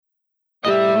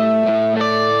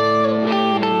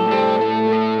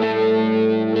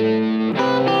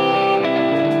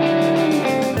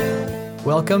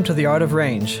Welcome to The Art of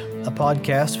Range, a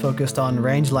podcast focused on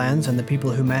rangelands and the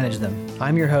people who manage them.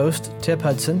 I'm your host, Tip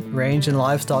Hudson, Range and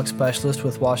Livestock Specialist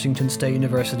with Washington State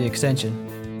University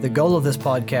Extension. The goal of this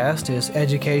podcast is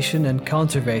education and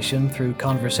conservation through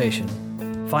conversation.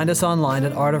 Find us online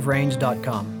at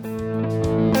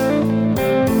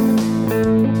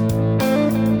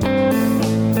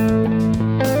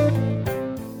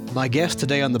artofrange.com. My guest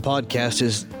today on the podcast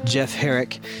is Jeff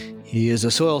Herrick. He is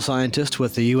a soil scientist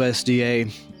with the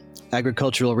USDA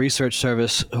Agricultural Research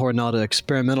Service Jornada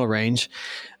Experimental Range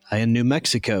in New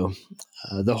Mexico.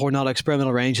 The Jornada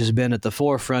Experimental Range has been at the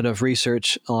forefront of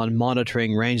research on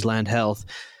monitoring rangeland health,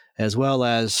 as well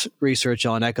as research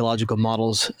on ecological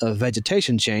models of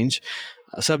vegetation change,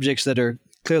 subjects that are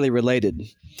clearly related.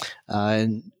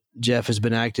 And Jeff has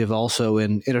been active also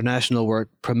in international work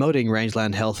promoting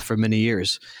rangeland health for many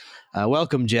years.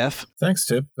 Welcome, Jeff. Thanks,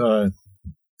 Tip.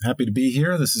 Happy to be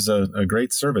here. This is a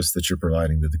great service that you're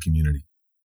providing to the community.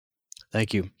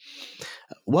 Thank you.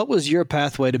 What was your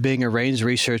pathway to being a range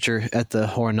researcher at the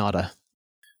Jornada?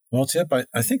 Well, Tip,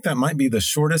 I think that might be the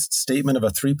shortest statement of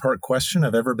a three-part question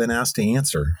I've ever been asked to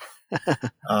answer.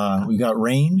 We got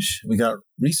range, we got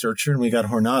researcher, and we got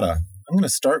Jornada. I'm going to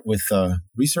start with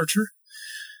researcher.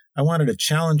 I wanted a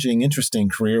challenging, interesting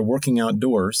career working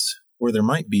outdoors where there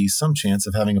might be some chance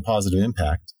of having a positive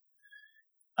impact.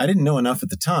 I didn't know enough at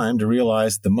the time to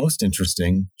realize the most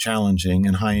interesting, challenging,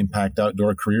 and high-impact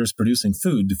outdoor career is producing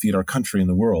food to feed our country and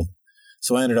the world,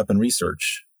 so I ended up in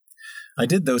research. I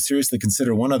did, though, seriously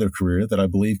consider one other career that I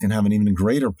believe can have an even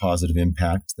greater positive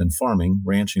impact than farming,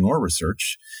 ranching, or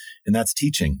research, and that's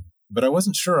teaching. But I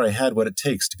wasn't sure I had what it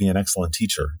takes to be an excellent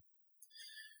teacher.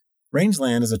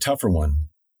 Rangeland is a tougher one.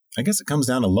 I guess it comes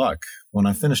down to luck. When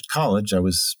I finished college, I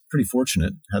was pretty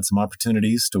fortunate, had some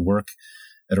opportunities to work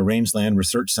at a rangeland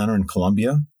research center in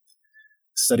Colombia,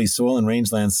 study soil and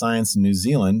rangeland science in New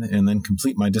Zealand, and then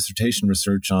complete my dissertation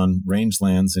research on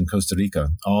rangelands in Costa Rica,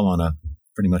 all on a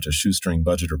pretty much a shoestring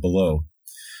budget or below.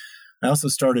 I also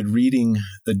started reading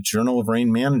the Journal of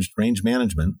Range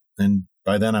Management, and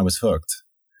by then I was hooked.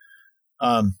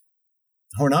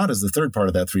 Jornada is the third part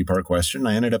of that three-part question.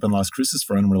 I ended up in Las Cruces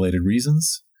for unrelated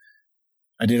reasons.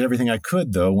 I did everything I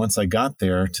could, though, once I got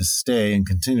there to stay and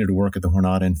continue to work at the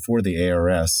Jornada and for the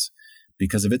ARS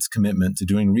because of its commitment to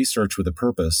doing research with a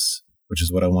purpose, which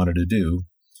is what I wanted to do,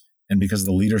 and because of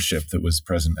the leadership that was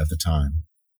present at the time.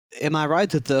 Am I right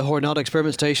that the Jornada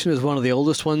Experiment Station is one of the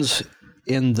oldest ones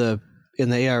in the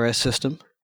ARS system?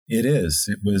 It is.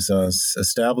 It was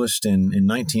established in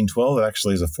 1912,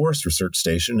 actually as a forest research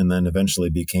station, and then eventually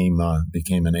became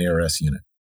an ARS unit.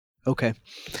 Okay.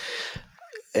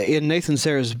 In Nathan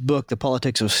Serra's book, The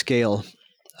Politics of Scale,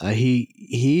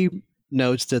 he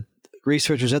notes that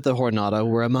researchers at the Jornada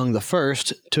were among the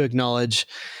first to acknowledge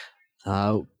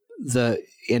the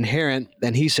inherent,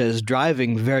 and he says,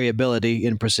 driving variability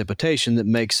in precipitation that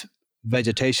makes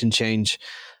vegetation change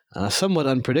somewhat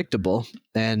unpredictable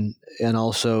and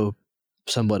also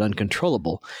somewhat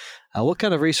uncontrollable. What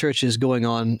kind of research is going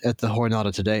on at the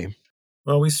Jornada today?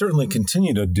 Well, we certainly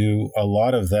continue to do a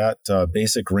lot of that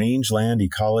basic rangeland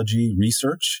ecology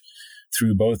research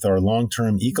through both our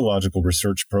long-term ecological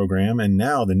research program and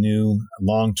now the new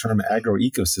long-term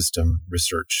agroecosystem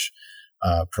research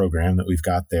program that we've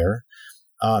got there.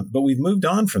 But we've moved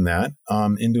on from that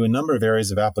into a number of areas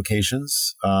of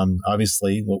applications.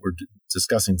 Obviously, what we're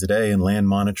discussing today in land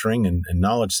monitoring and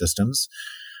knowledge systems.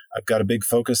 I've got a big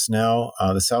focus now.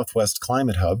 The Southwest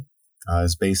Climate Hub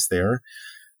is based there.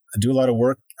 I do a lot of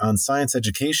work on science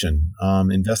education,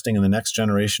 investing in the next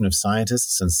generation of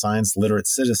scientists and science-literate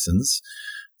citizens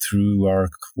through our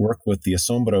work with the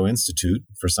Asombro Institute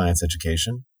for Science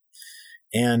Education.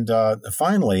 And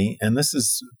finally, and this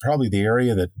is probably the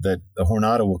area that the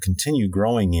Jornada will continue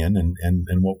growing in and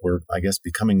what we're, I guess,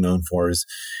 becoming known for is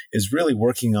really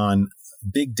working on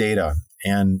big data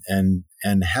and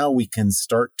how we can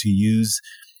start to use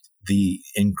the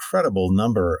incredible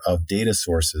number of data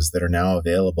sources that are now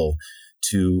available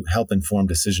to help inform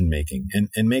decision-making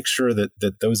and make sure that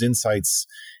those insights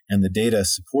and the data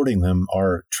supporting them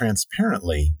are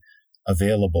transparently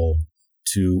available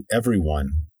to everyone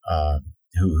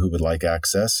who would like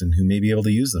access and who may be able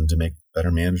to use them to make better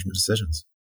management decisions.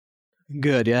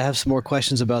 Good. Yeah, I have some more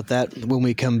questions about that when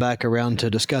we come back around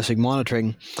to discussing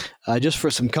monitoring. Just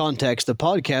for some context, the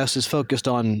podcast is focused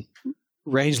on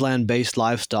rangeland-based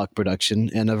livestock production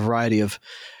and a variety of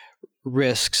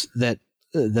risks that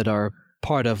are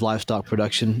part of livestock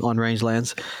production on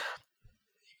rangelands.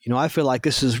 You know, I feel like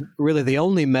this is really the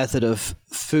only method of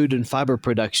food and fiber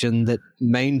production that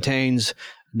maintains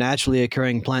naturally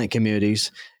occurring plant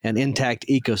communities and intact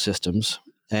ecosystems.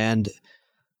 And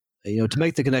to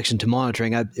make the connection to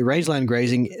monitoring, rangeland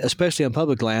grazing, especially on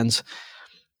public lands,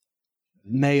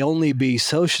 may only be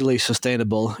socially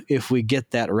sustainable if we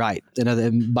get that right.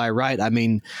 And by right, I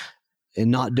mean in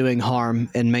not doing harm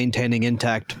and maintaining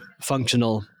intact,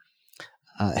 functional,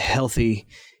 healthy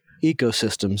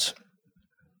ecosystems.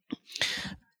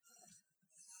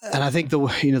 And I think the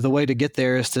way to get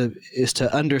there is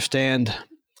to understand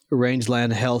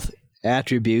rangeland health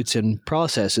attributes and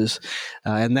processes,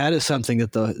 and that is something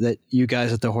that you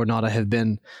guys at the Jornada have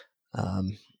been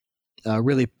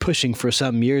really pushing for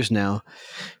some years now.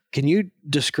 Can you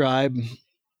describe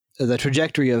the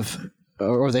trajectory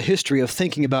or the history of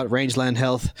thinking about rangeland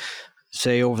health,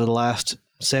 say over the last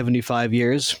 75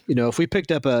 years? If we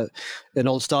picked up an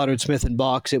old Stoddard Smith and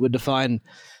box, it would define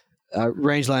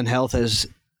rangeland health as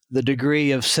the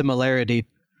degree of similarity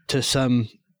to some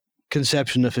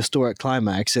conception of historic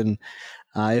climax. And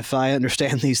if I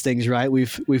understand these things right,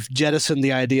 we've jettisoned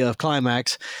the idea of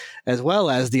climax, as well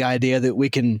as the idea that we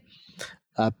can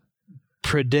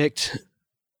predict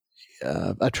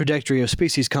a trajectory of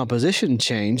species composition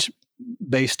change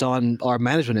based on our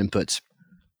management inputs.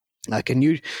 Can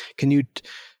you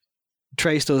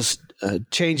trace those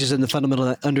changes in the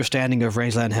fundamental understanding of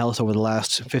rangeland health over the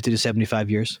last 50 to 75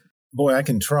 years? Boy, I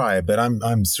can try, but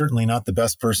I'm certainly not the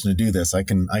best person to do this. I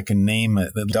can name a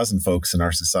dozen folks in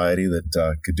our society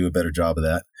that could do a better job of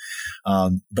that.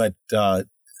 But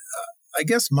I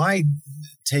guess my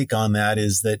take on that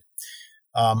is that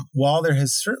while there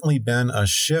has certainly been a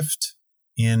shift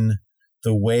in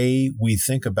the way we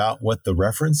think about what the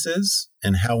reference is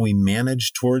and how we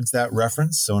manage towards that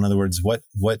reference. So in other words,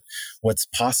 what's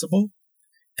possible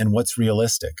and what's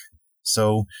realistic.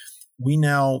 So we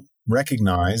now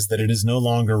recognize that it is no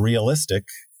longer realistic,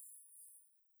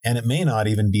 and it may not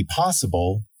even be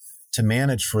possible to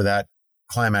manage for that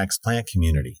climax plant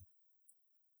community.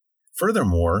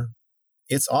 Furthermore,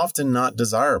 it's often not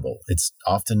desirable. It's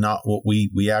often not what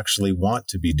we actually want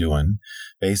to be doing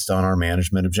based on our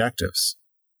management objectives.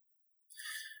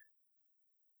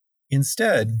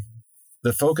 Instead,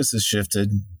 the focus has shifted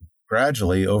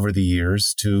gradually over the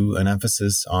years to an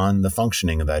emphasis on the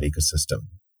functioning of that ecosystem.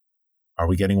 Are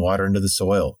we getting water into the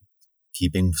soil,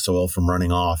 keeping soil from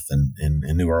running off and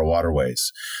into our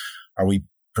waterways? Are we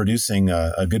producing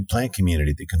a good plant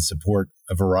community that can support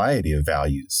a variety of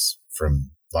values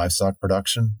from livestock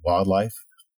production, wildlife,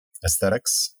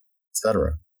 aesthetics,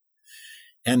 etc.?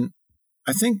 And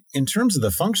I think in terms of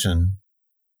the function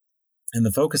and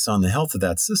the focus on the health of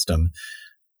that system,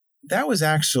 that was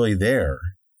actually there.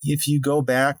 If you go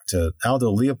back to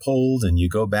Aldo Leopold and you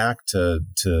go back to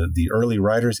the early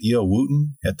writers, E.O.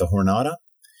 Wooten at the Jornada,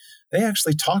 they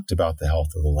actually talked about the health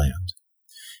of the land.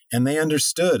 And they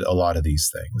understood a lot of these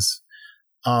things.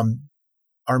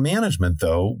 Our management,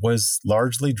 though, was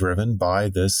largely driven by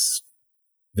this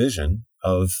vision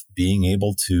of being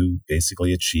able to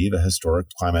basically achieve a historic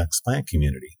climax plant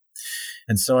community.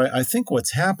 And so I think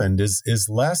what's happened is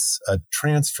less a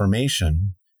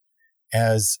transformation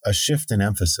as a shift in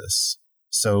emphasis.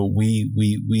 So we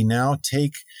now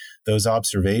take those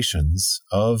observations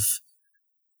of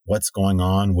what's going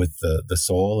on with the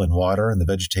soil and water and the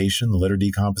vegetation, the litter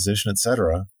decomposition, et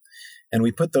cetera, and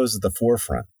we put those at the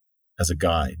forefront as a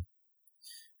guide.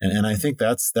 And I think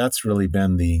that's really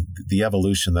been the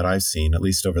evolution that I've seen, at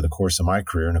least over the course of my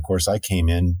career. And of course, I came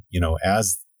in,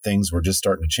 as things were just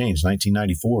starting to change.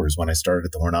 1994 is when I started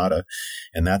at the Jornada,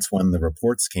 and that's when the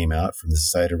reports came out from the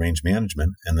Society of Range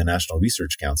Management and the National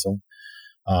Research Council,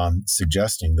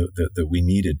 suggesting that we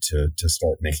needed to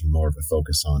start making more of a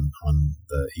focus on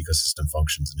the ecosystem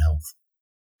functions and health.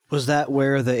 Was that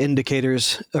where the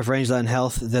indicators of rangeland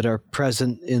health that are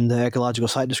present in the ecological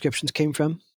site descriptions came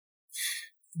from?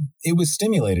 It was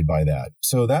stimulated by that.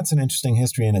 So that's an interesting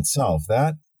history in itself.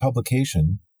 That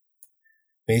publication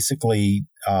basically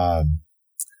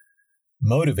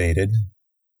motivated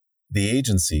the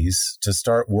agencies to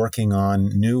start working on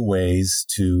new ways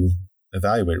to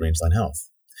evaluate rangeland health.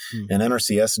 And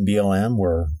NRCS and BLM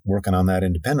were working on that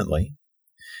independently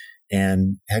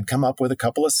and had come up with a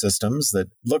couple of systems that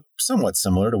look somewhat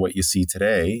similar to what you see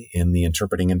today in the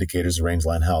interpreting indicators of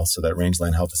rangeland health. So that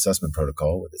rangeland health assessment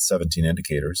protocol with its 17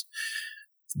 indicators,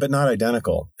 but not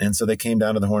identical. And so they came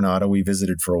down to the Jornada. We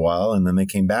visited for a while, and then they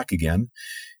came back again.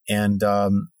 And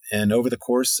over the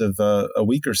course of a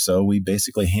week or so, we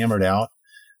basically hammered out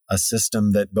a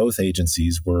system that both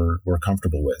agencies were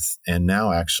comfortable with. And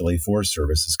now actually Forest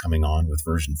Service is coming on with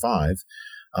version 5,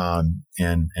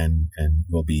 and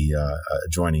will be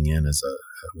joining in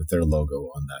with their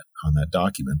logo on that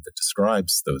document that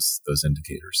describes those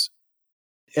indicators.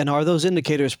 And are those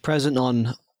indicators present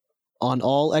on on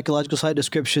all ecological site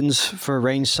descriptions for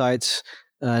range sites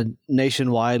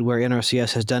nationwide where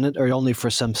NRCS has done it, or only for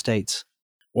some states?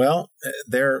 Well,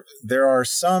 there are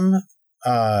some,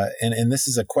 and this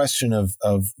is a question of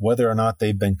whether or not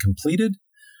they've been completed,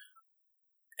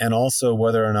 and also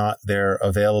whether or not they're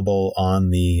available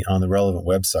on the relevant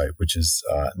website, which is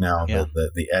now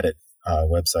the edit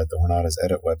website, the Hornada's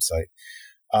edit website.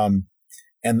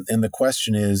 And the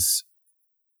question is,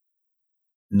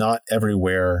 not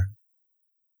everywhere,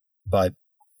 but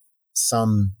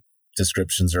some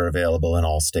descriptions are available in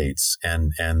all states,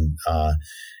 and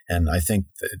I think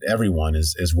that everyone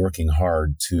is working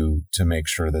hard to make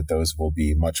sure that those will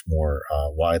be much more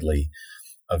widely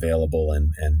available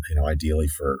and ideally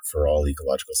for all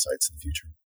ecological sites in the future.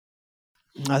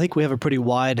 I think we have a pretty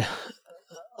wide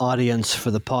audience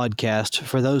for the podcast.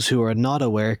 For those who are not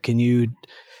aware, can you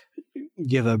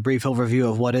give a brief overview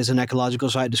of what is an ecological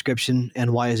site description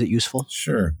and why is it useful?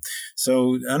 Sure.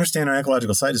 So to understand our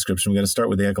ecological site description, we got to start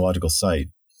with the ecological site,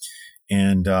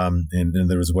 and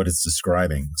there was what it's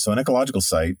describing. So an ecological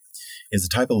site is a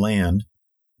type of land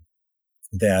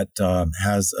that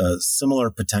has a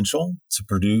similar potential to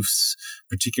produce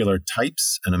particular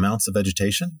types and amounts of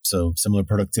vegetation. So similar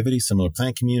productivity, similar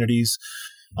plant communities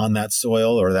on that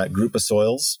soil or that group of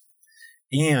soils,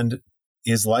 and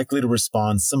is likely to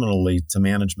respond similarly to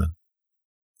management.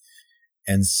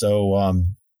 And so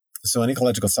an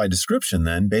ecological site description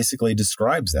then basically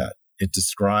describes that. It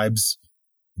describes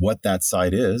what that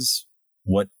site is,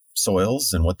 what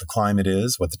soils and what the climate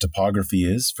is, what the topography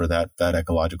is for that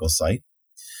ecological site.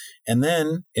 And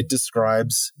then it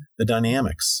describes the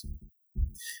dynamics.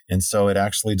 And so it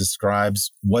actually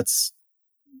describes what's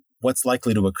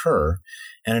likely to occur.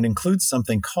 And it includes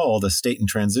something called a state and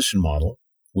transition model,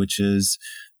 which is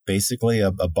basically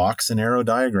a box and arrow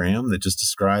diagram that just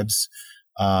describes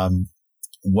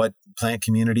what plant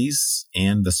communities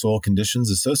and the soil conditions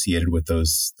associated with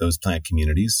those plant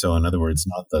communities. So in other words,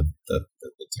 not the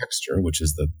texture, which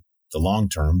is the long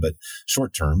term, but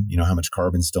short term, how much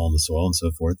carbon's still in the soil and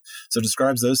so forth. So it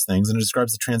describes those things, and it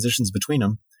describes the transitions between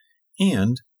them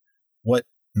and what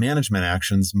management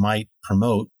actions might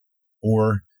promote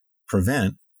or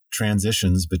prevent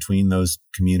transitions between those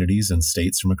communities and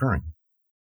states from occurring.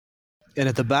 And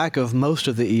at the back of most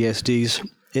of the ESDs,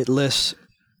 it lists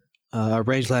a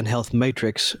rangeland health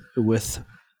matrix with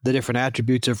the different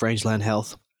attributes of rangeland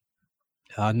health,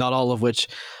 not all of which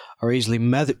are easily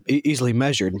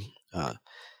measured.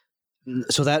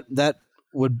 So that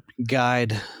would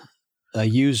guide a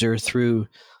user through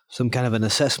some kind of an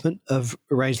assessment of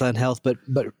rangeland health, but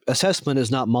assessment is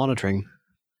not monitoring.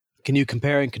 Can you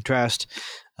compare and contrast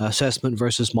assessment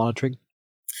versus monitoring?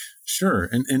 Sure.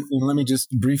 And let me just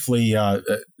briefly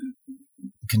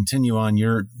continue on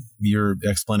your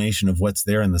explanation of what's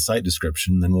there in the site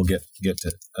description, then we'll get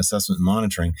to assessment and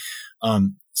monitoring.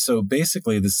 So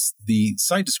basically, the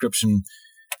site description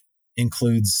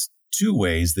includes two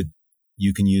ways that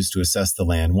you can use to assess the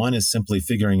land. One is simply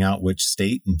figuring out which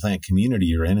state and plant community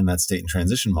you're in that state and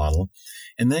transition model.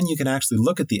 And then you can actually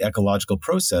look at the ecological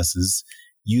processes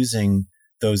using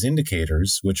those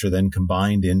indicators, which are then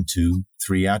combined into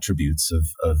three attributes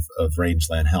of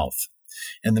rangeland health.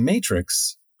 And the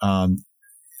matrix,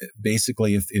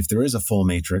 basically, if there is a full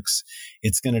matrix,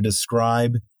 it's going to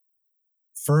describe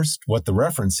first what the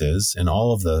reference is, and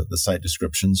all of the site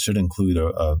descriptions should include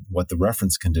what the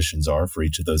reference conditions are for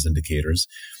each of those indicators,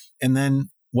 and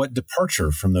then what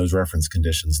departure from those reference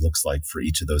conditions looks like for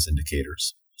each of those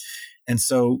indicators. And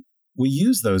so we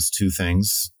use those two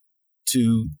things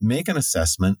to make an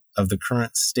assessment of the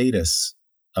current status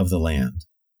of the land.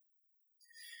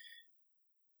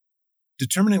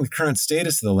 Determining the current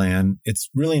status of the land, it's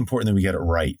really important that we get it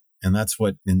right. And that's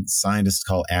what scientists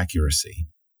call accuracy.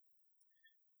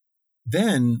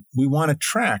 Then we want to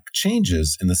track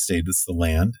changes in the status of the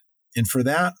land. And for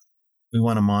that, we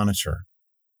want to monitor.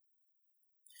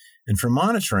 And for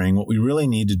monitoring, what we really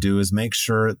need to do is make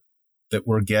sure that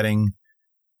we're getting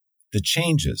the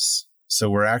changes. So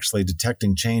we're actually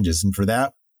detecting changes. And for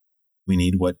that, we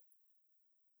need what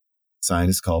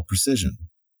scientists call precision.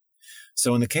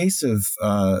 So in the case of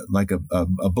like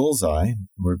a bullseye,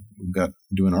 we've got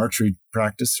doing archery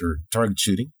practice or target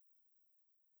shooting.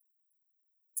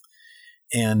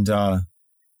 And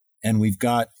we've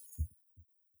got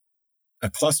a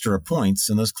cluster of points,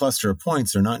 and those cluster of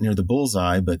points are not near the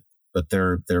bullseye, but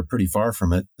they're pretty far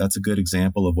from it. That's a good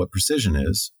example of what precision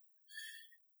is.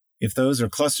 If those are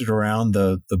clustered around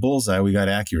the bullseye, we got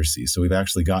accuracy. So we've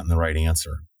actually gotten the right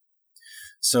answer.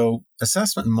 So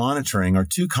assessment and monitoring are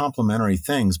two complementary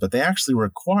things, but they actually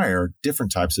require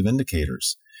different types of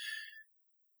indicators.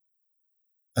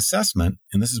 assessment,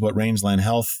 and this is what rangeland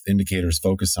health indicators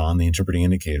focus on, the interpreting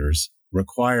indicators,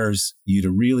 requires you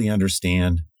to really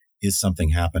understand, is something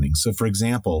happening? So for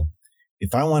example,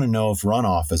 if I want to know if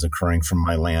runoff is occurring from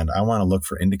my land, I want to look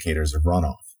for indicators of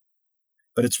runoff.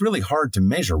 But it's really hard to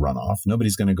measure runoff.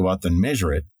 Nobody's going to go out there and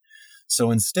measure it.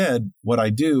 So instead, what I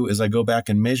do is I go back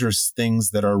and measure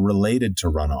things that are related to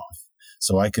runoff.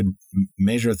 So I could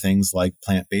measure things like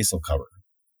plant basal cover.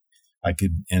 And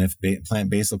if plant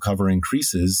basal cover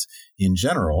increases in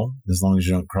general, as long as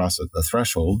you don't cross a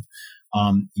threshold,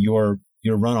 your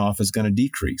runoff is going to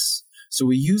decrease. So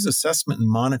we use assessment and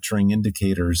monitoring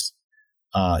indicators,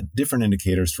 different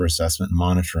indicators for assessment and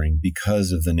monitoring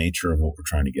because of the nature of what we're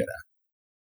trying to get at.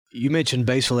 You mentioned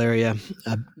basal area.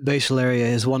 Basal area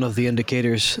is one of the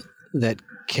indicators that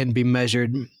can be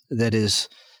measured that is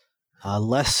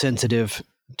less sensitive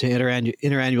to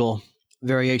interannual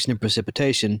variation in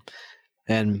precipitation,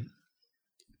 and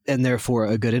therefore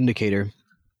a good indicator.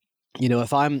 You know,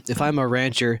 if I'm a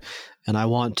rancher and I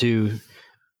want to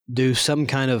do some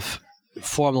kind of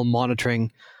formal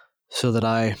monitoring so that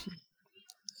I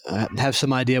have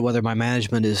some idea whether my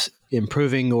management is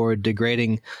improving or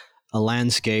degrading a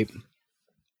landscape,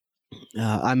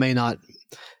 I may not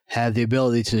have the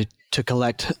ability to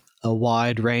collect a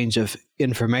wide range of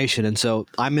information. And so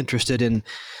I'm interested in,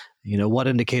 you know, what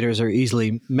indicators are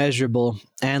easily measurable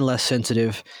and less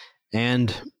sensitive,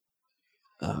 and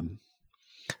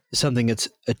something that's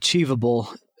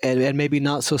achievable and maybe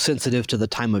not so sensitive to the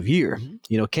time of year.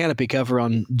 You know, canopy cover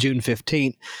on June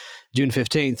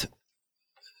 15th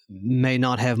may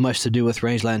not have much to do with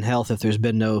rangeland health if there's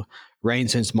been no rain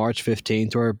since March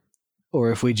 15th,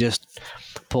 or if we just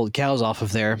pulled cows off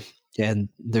of there and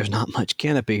there's not much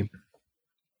canopy.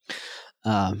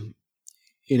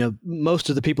 You know, most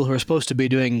of the people who are supposed to be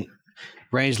doing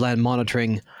rangeland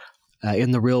monitoring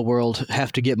in the real world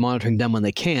have to get monitoring done when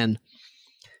they can,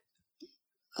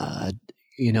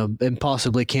 you know, and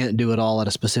possibly can't do it all at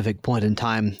a specific point in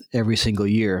time every single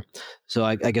year. So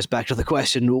I guess back to the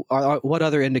question, what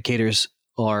other indicators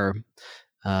are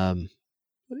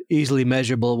easily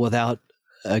measurable without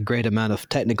a great amount of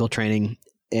technical training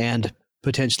and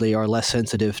potentially are less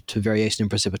sensitive to variation in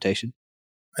precipitation?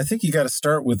 I think you got to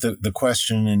start with the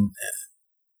question, and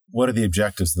what are the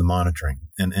objectives of the monitoring?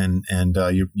 And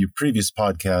your previous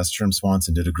podcast, Sherm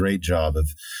Swanson, did a great job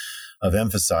of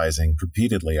emphasizing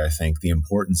repeatedly, I think, the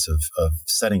importance of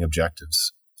setting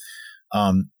objectives.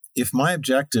 If my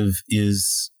objective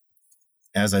is,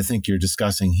 as I think you're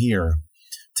discussing here,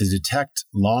 to detect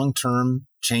long-term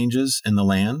changes in the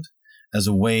land as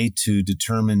a way to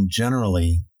determine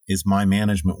generally, is my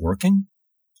management working?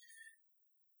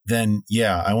 Then,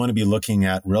 yeah, I want to be looking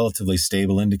at relatively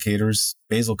stable indicators.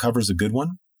 Basal cover is a good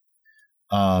one.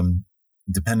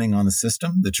 Depending on the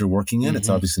system that you're working in, mm-hmm. It's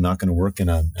obviously not going to work in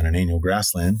an annual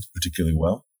grassland particularly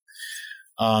well.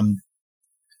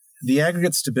 The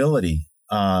aggregate stability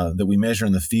that we measure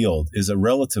in the field is a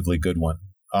relatively good one.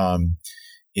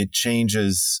 It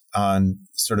changes on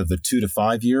sort of the 2 to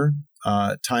 5 year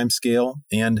time scale,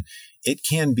 and it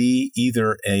can be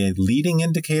either a leading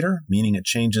indicator, meaning it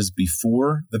changes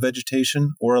before the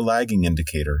vegetation, or a lagging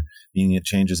indicator, meaning it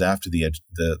changes after the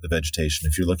vegetation,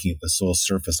 if you're looking at the soil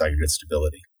surface aggregate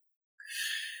stability.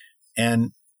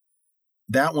 And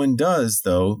that one does,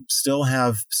 though, still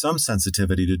have some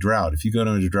sensitivity to drought. If you go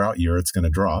to a drought year, it's going to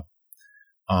drop.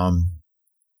 And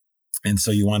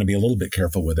so you want to be a little bit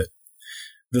careful with it.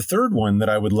 The third one that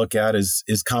I would look at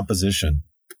is composition,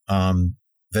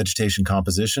 vegetation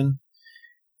composition.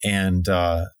 And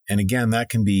again, that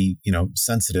can be, you know,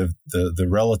 sensitive, the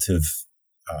relative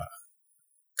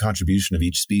contribution of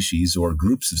each species or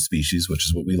groups of species, which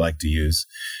is what we like to use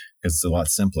because it's a lot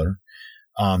simpler,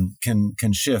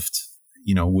 can shift,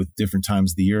 you know, with different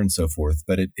times of the year and so forth,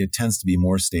 but it tends to be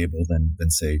more stable than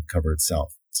say cover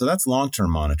itself. So that's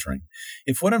long-term monitoring.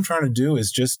 If what I'm trying to do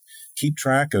is just keep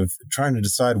track of trying to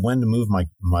decide when to move my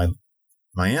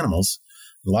animals,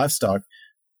 the livestock,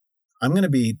 I'm going to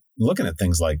be looking at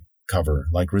things like cover,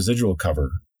 like residual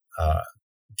cover,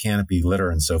 canopy, litter,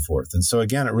 and so forth. And so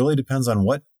again, it really depends on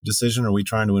what decision are we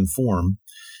trying to inform,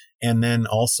 and then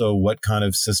also what kind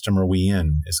of system are we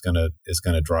in is going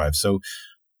to drive. So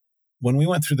when we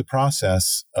went through the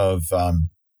process of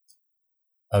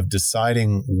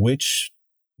deciding which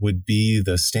would be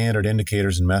the standard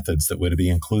indicators and methods that would be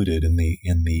included in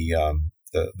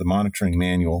the monitoring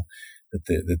manual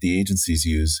that the agencies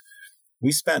use,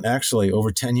 we spent actually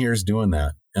over 10 years doing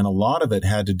that. And a lot of it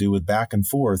had to do with back and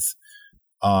forth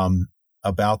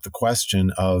about the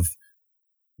question of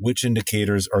which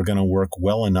indicators are going to work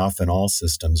well enough in all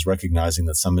systems, recognizing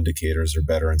that some indicators are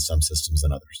better in some systems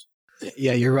than others.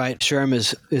 Yeah, you're right.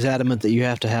 SHRM is adamant that you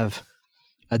have to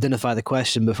identify the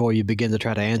question before you begin to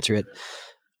try to answer it.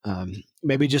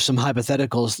 Maybe just some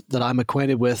hypotheticals that I'm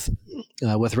acquainted with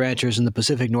ranchers in the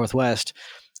Pacific Northwest.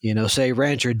 Say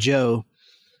Rancher Joe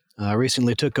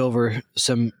recently took over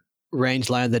some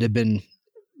rangeland that had been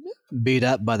beat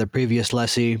up by the previous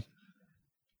lessee.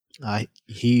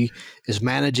 He is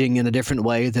managing in a different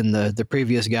way than the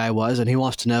previous guy was, and he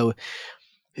wants to know,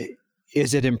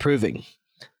 is it improving?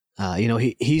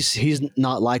 He's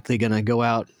not likely going to go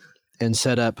out and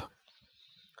set up,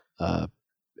 a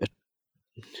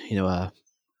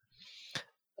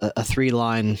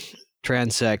 3-line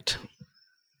transect,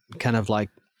 kind of like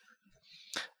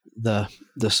the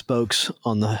spokes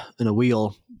in a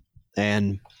wheel,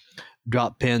 and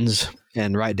drop pins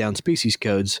and write down species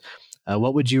codes.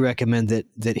 What would you recommend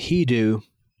that he do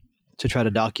to try to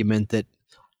document that,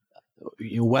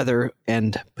 whether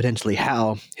and potentially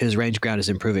how his range ground is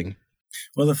improving?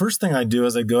 Well, the first thing I do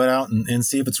is I go out and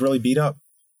see if it's really beat up.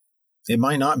 It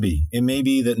might not be. It may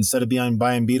be that instead of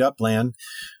buying beat up land,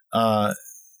 the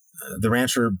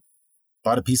rancher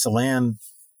bought a piece of land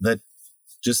that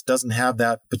just doesn't have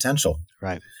that potential.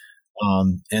 Right.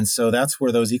 And so that's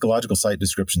where those ecological site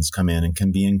descriptions come in and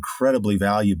can be incredibly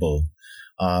valuable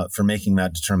for making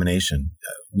that determination.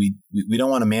 We don't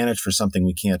want to manage for something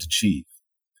we can't achieve.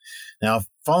 Now,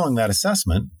 following that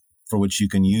assessment, for which you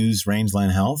can use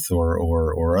rangeland health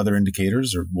or other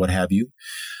indicators or what have you,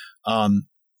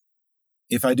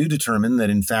 if I do determine that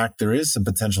in fact there is some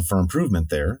potential for improvement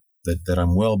there, that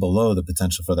I'm well below the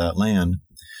potential for that land,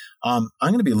 I'm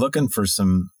going to be looking for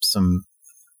some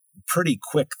pretty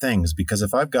quick things, because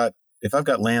if I've got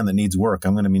land that needs work,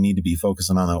 I'm going to need to be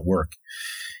focusing on that work.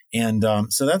 And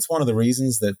so that's one of the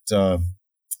reasons that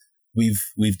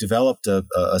we've developed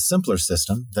a simpler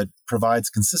system that provides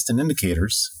consistent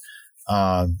indicators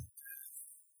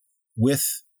with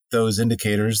those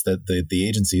indicators that the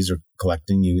agencies are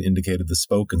collecting. You indicated the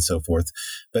spoke and so forth,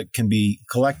 but can be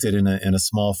collected in a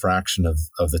small fraction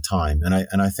of the time.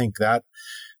 And I think that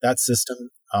system,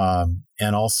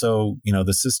 and also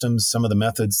the systems, some of the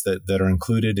methods that are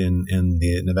included in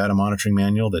the Nevada Monitoring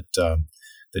Manual that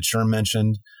Sherm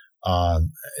mentioned.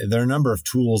 There are a number of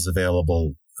tools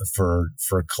available for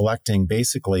collecting,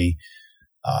 basically,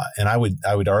 and I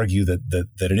would argue that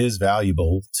it is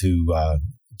valuable to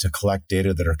collect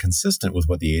data that are consistent with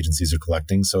what the agencies are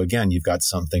collecting. So again, you've got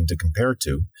something to compare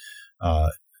to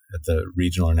at the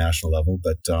regional or national level,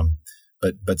 but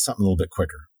something a little bit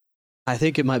quicker. I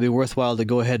think it might be worthwhile to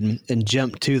go ahead and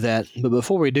jump to that. But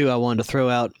before we do, I wanted to throw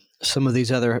out some of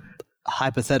these other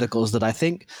hypotheticals that I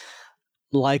think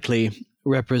likely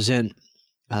represent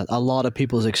a lot of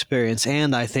people's experience,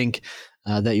 and I think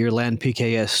that your land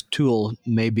PKS tool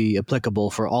may be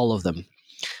applicable for all of them.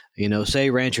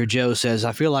 Say Rancher Joe says,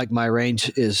 I feel like my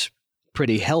range is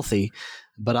pretty healthy,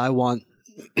 but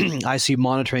I see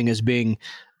monitoring as being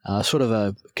sort of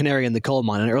a canary in the coal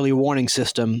mine, an early warning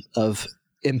system of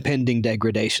impending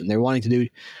degradation. They're wanting to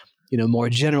do, more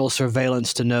general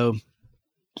surveillance to know,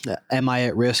 am I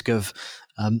at risk of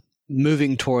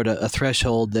moving toward a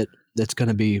threshold that's going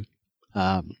to be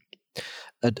a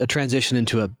transition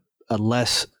into a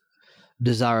less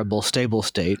desirable, stable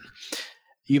state.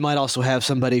 You might also have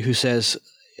somebody who says,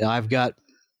 I've got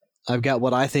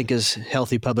what I think is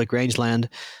healthy public rangeland,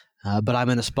 but I'm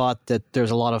in a spot that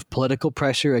there's a lot of political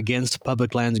pressure against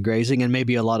public lands grazing, and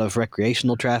maybe a lot of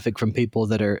recreational traffic from people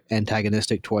that are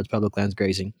antagonistic towards public lands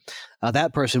grazing.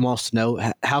 That person wants to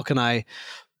know, how can I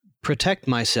protect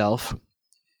myself?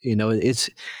 It's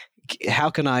how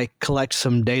can I collect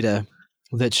some data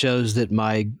that shows that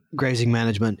my grazing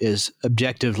management is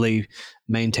objectively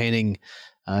maintaining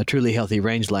truly healthy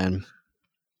rangeland?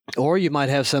 Or you might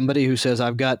have somebody who says,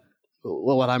 I've got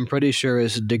what I'm pretty sure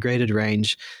is degraded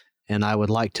range, and I would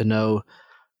like to know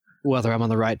whether I'm on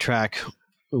the right track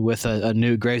with a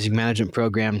new grazing management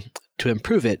program to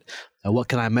improve it. What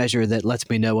can I measure that lets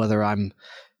me know whether I'm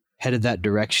headed that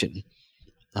direction?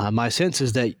 My sense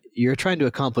is that you're trying to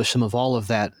accomplish some of all of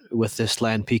that with this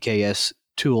land PKS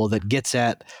tool that gets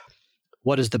at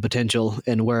what is the potential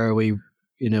and where are we,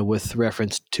 with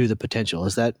reference to the potential.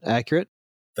 Is that accurate?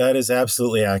 That is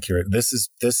absolutely accurate. This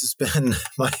has been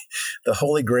the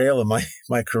holy grail of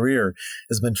my career,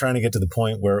 has been trying to get to the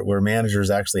point where managers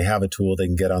actually have a tool they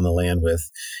can get on the land with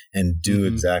and do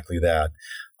exactly that.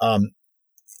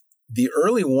 The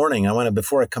early warning,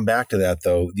 before I come back to that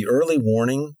though, the early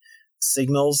warning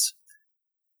signals,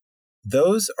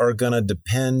 those are going to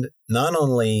depend not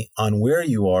only on where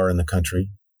you are in the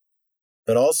country,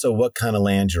 but also what kind of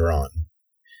land you're on.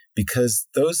 Because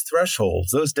those thresholds,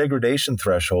 those degradation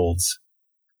thresholds,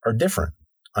 are different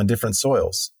on different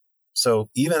soils. So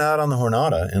even out on the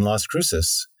Jornada in Las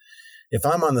Cruces, if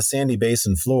I'm on the sandy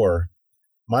basin floor,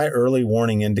 my early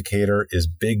warning indicator is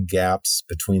big gaps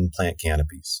between plant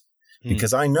canopies.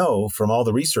 Because I know from all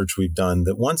the research we've done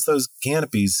that once those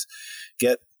canopies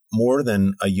get more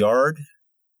than a yard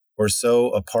or so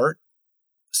apart,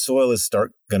 soil is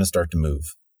going to start to move.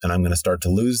 And I'm going to start to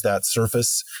lose that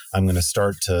surface. I'm going to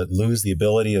start to lose the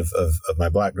ability of my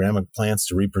black grama plants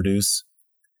to reproduce.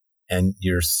 And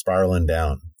you're spiraling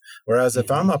down. Whereas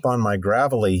if I'm up on my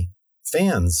gravelly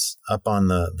fans up on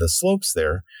the slopes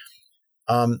there,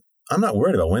 I'm not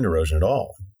worried about wind erosion at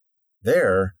all.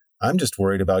 There, I'm just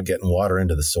worried about getting water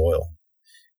into the soil.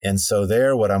 And so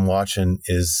there, what I'm watching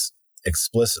is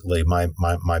explicitly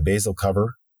my basal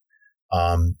cover,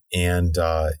 and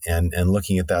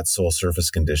looking at that soil surface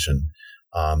condition.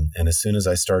 And as soon as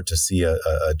I start to see a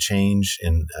change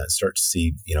and start to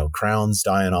see, crowns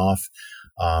dying off,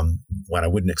 when I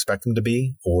wouldn't expect them to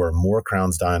be, or more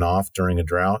crowns dying off during a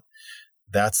drought,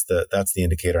 that's the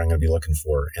indicator I'm going to be looking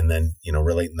for. And then,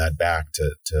 relating that back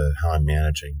to how I'm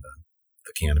managing the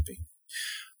canopy.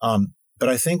 But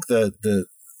I think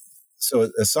so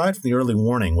aside from the early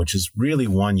warning, which is really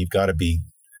one you've got to be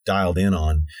dialed in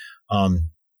on,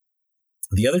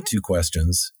 the other two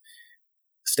questions,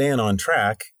 staying on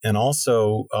track and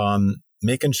also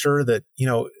making sure that,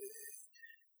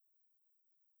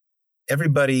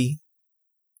 everybody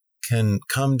can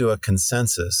come to a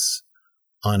consensus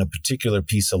on a particular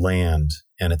piece of land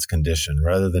and its condition,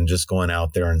 rather than just going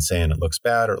out there and saying it looks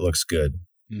bad or it looks good.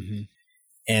 Mm-hmm.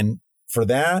 And for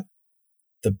that,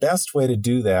 the best way to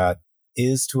do that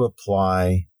is to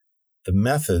apply the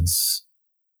methods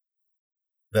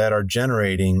that are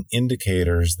generating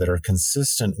indicators that are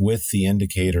consistent with the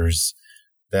indicators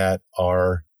that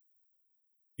are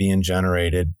being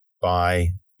generated by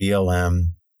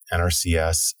BLM,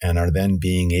 NRCS, and are then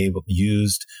being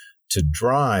used to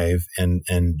drive and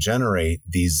generate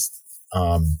these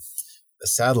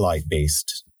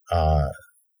satellite-based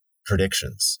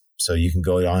predictions. So you can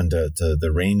go on to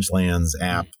the Rangelands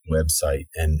app website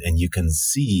and you can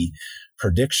see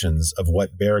predictions of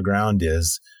what bare ground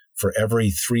is for every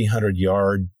 300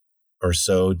 yard or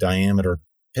so diameter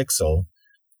pixel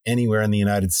anywhere in the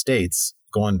United States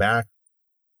going back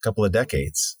a couple of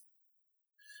decades.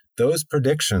 Those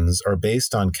predictions are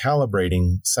based on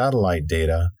calibrating satellite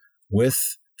data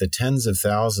with the tens of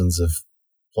thousands of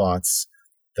plots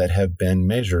that have been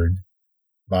measured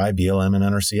by BLM and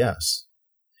NRCS.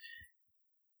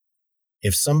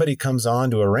 If somebody comes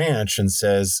onto a ranch and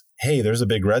says, hey, there's a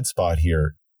big red spot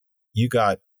here, you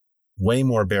got way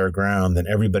more bare ground than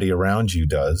everybody around you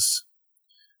does.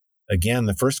 Again,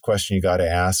 the first question you got to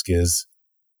ask is,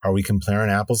 are we comparing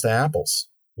apples to apples?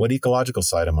 What ecological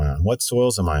site am I on? What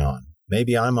soils am I on?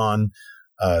 Maybe I'm on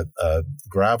a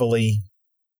gravelly,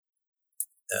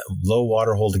 low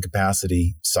water holding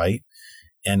capacity site,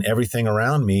 and everything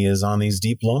around me is on these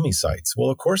deep loamy sites. Well,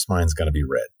 of course, mine's going to be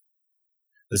red.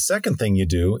 The second thing you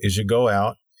do is you go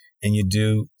out and you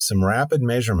do some rapid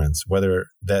measurements, whether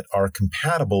that are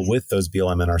compatible with those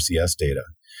BLM and RCS data.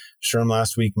 Sherm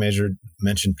last week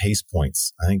mentioned pace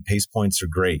points. I think pace points are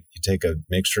great. You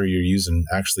make sure you're using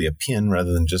actually a pin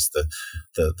rather than just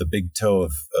the big toe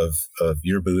of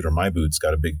your boot, or my boot's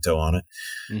got a big toe on it,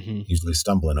 usually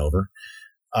stumbling over.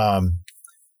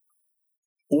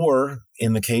 Or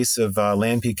in the case of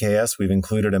land PKS, we've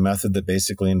included a method that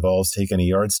basically involves taking a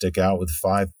yardstick out with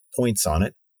 5 points on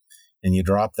it, and you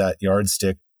drop that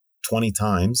yardstick 20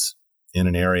 times in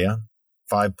an area,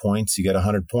 5 points, you get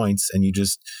 100 points, and you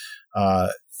just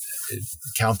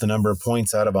count the number of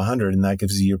points out of 100, and that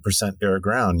gives you your percent bare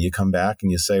ground. You come back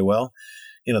and you say, well,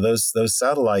 those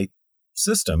satellite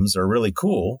systems are really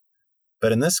cool,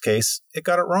 but in this case, it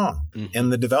got it wrong. Mm-hmm.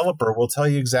 And the developer will tell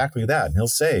you exactly that. And he'll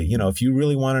say, if you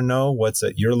really want to know what's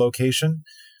at your location,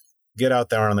 get out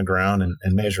there on the ground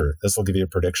and measure it. This will give you a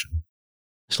prediction.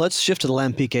 So let's shift to the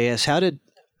land PKS.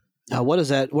 What does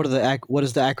the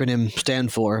acronym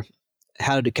stand for?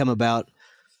 How did it come about?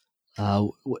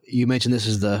 You mentioned this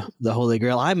is the Holy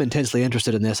Grail. I'm intensely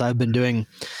interested in this. I've been doing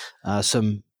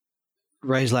some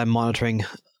rangeland monitoring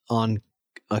on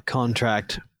a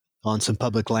contract on some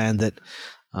public land that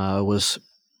was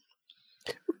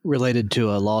related to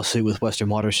a lawsuit with Western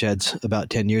Watersheds about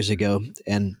 10 years ago,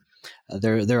 and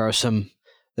there are some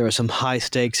high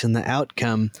stakes in the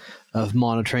outcome of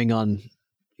monitoring on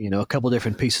a couple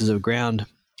different pieces of ground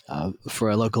for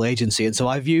a local agency. And so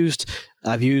I've used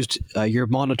your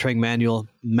monitoring manual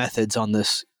methods on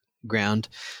this ground,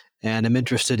 and I'm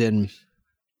interested in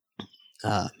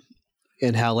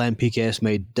how land PKS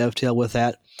may dovetail with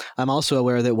that. I'm also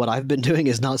aware that what I've been doing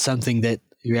is not something that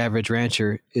your average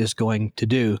rancher is going to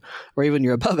do, or even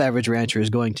your above average rancher is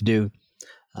going to do.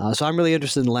 So I'm really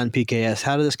interested in land PKS.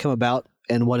 How did this come about,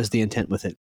 and what is the intent with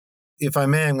it? If I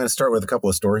may, I'm going to start with a couple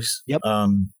of stories. Yep.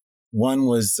 One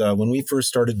was when we first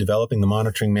started developing the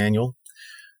monitoring manual,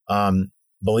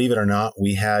 believe it or not,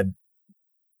 we had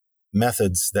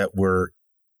methods that were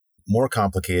more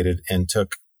complicated and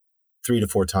took 3 to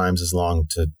 4 times as long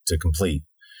to complete.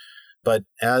 But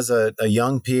as a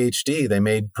young PhD, they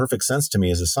made perfect sense to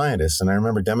me as a scientist. And I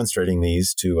remember demonstrating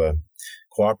these to a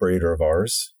cooperator of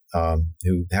ours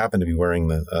who happened to be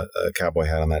wearing a cowboy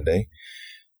hat on that day.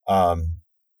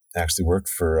 Actually worked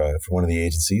for one of the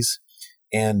agencies,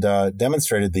 and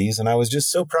demonstrated these. And I was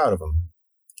just so proud of them.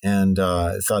 And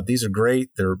I thought, these are great.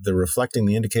 They're reflecting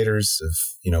the indicators of,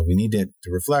 we need to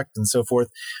reflect and so forth.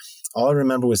 All I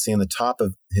remember was seeing the top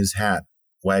of his hat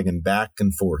wagging back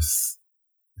and forth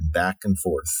and back and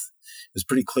forth. It was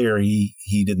pretty clear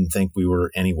he didn't think we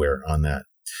were anywhere on that.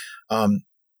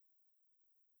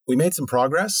 We made some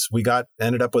progress. We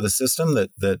ended up with a system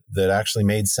that actually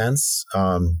made sense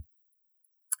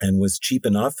and was cheap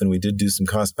enough. And we did do some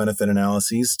cost benefit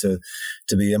analyses to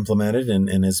be implemented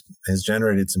and has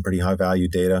generated some pretty high value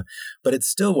data. But it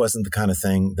still wasn't the kind of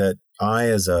thing that I,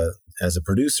 as a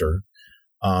producer,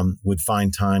 would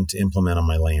find time to implement on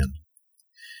my land.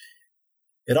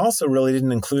 It also really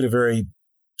didn't include a very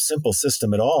simple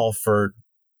system at all for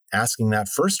asking that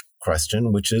first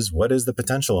question, which is, what is the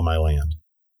potential of my land?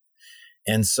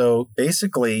 And so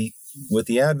basically, with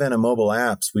the advent of mobile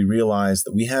apps, we realized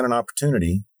that we had an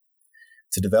opportunity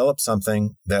to develop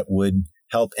something that would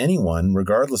help anyone,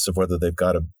 regardless of whether they've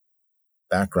got a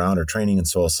background or training in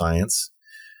soil science,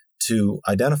 to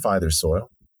identify their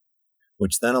soil,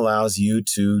 which then allows you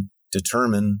to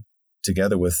determine,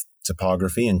 together with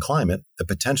topography and climate, the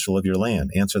potential of your land.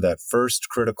 Answer that first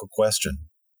critical question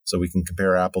so we can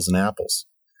compare apples and apples.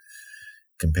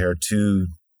 Compare 2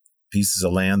 pieces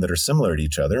of land that are similar to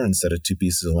each other instead of 2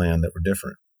 pieces of land that were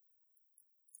different.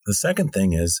 The second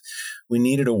thing is we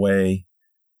needed a way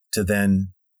to then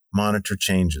monitor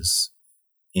changes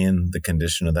in the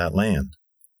condition of that land.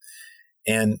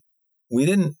 And we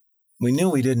knew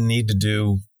we didn't need to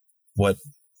do what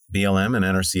BLM and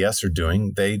NRCS are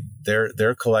doing.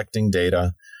 They're collecting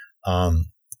data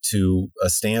to a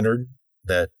standard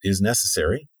that is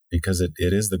necessary because it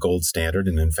is the gold standard,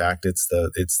 and in fact, it's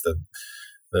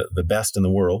the best in the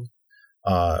world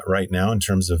right now in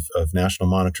terms of national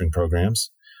monitoring programs,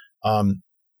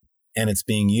 and it's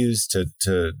being used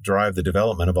to drive the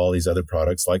development of all these other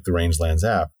products like the Rangelands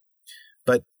app.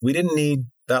 But we didn't need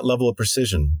that level of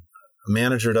precision. A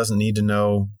manager doesn't need to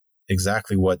know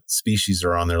exactly what species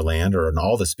are on their land or on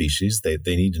all the species. They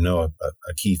need to know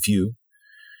a key few.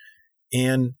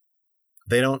 And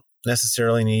they don't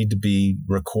necessarily need to be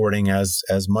recording as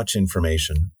much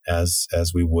information as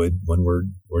we would when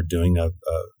we're doing a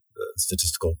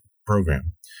statistical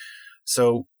program.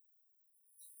 So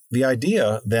the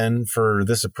idea then for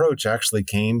this approach actually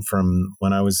came from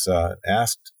when I was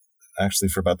asked actually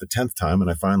for about the 10th time, and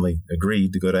I finally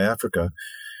agreed to go to Africa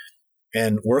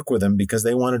and work with them because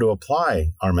they wanted to apply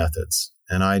our methods.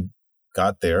 And I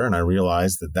got there and I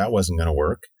realized that wasn't going to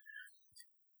work.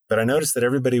 But I noticed that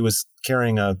everybody was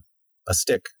carrying a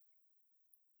stick.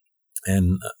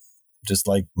 And just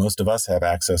like most of us have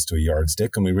access to a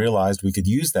yardstick, and we realized we could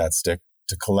use that stick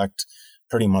to collect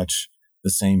pretty much the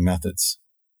same methods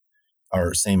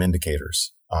or same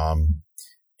indicators.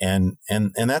 And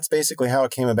that's basically how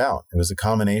it came about. It was a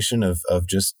combination of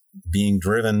just being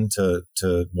driven to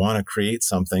want to create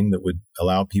something that would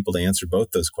allow people to answer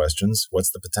both those questions.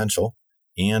 What's the potential?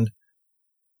 And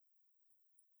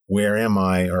where am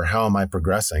I, or how am I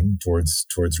progressing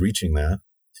towards reaching that?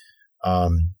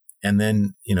 And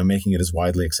then, making it as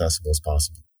widely accessible as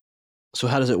possible. So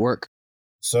how does it work?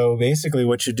 So basically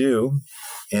what you do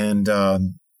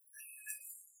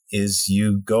is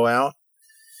you go out,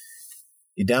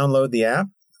 you download the app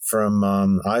from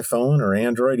iPhone or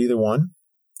Android, either one.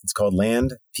 It's called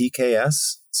Land PKS.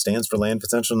 It stands for Land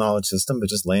Potential Knowledge System, but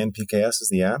just Land PKS is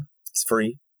the app. It's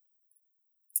free.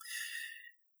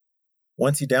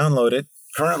 Once you download it,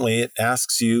 currently it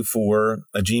asks you for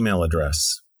a Gmail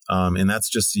address. And that's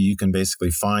just so you can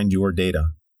basically find your data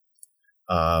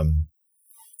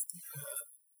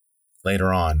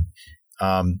later on.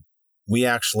 We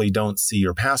actually don't see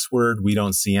your password. We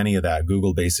don't see any of that.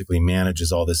 Google basically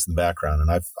manages all this in the background.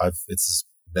 And it's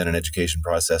been an education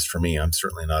process for me. I'm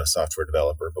certainly not a software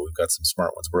developer, but we've got some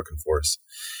smart ones working for us.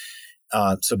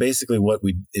 So basically what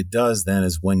it does then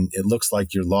is when it looks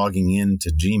like you're logging into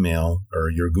Gmail or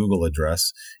your Google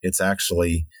address, it's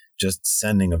actually just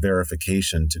sending a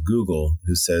verification to Google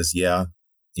who says, yeah,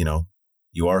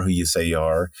 You are who you say you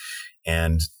are.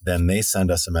 And then they send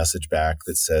us a message back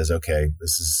that says, okay,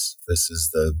 this is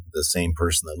the same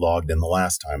person that logged in the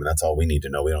last time. And that's all we need to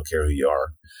know. We don't care who you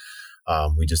are.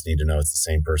 We just need to know it's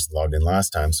the same person logged in last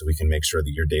time so we can make sure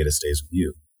that your data stays with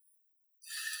you.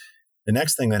 The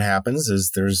next thing that happens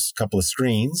is there's a couple of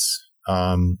screens.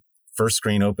 First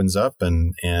screen opens up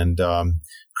and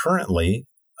currently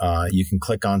you can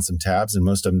click on some tabs and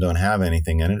most of them don't have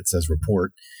anything in it. It says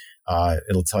report.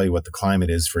 It'll tell you what the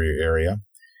climate is for your area.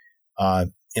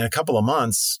 In a couple of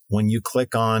months, when you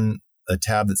click on a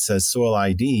tab that says soil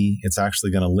ID, it's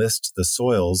actually going to list the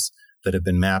soils that have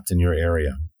been mapped in your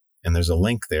area. And there's a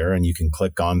link there and you can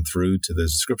click on through to the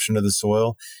description of the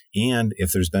soil. And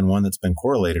if there's been one that's been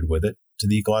correlated with it, to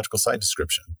the ecological site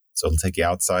description. So it'll take you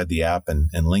outside the app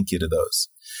and link you to those.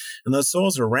 And those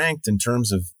soils are ranked in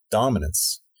terms of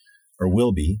dominance, or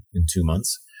will be in 2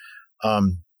 months.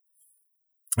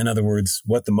 In other words,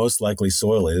 what the most likely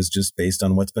soil is just based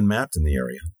on what's been mapped in the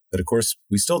area. But of course,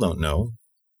 we still don't know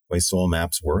the way soil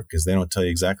maps work because they don't tell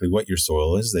you exactly what your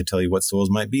soil is. They tell you what soils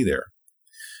might be there.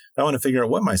 If I want to figure out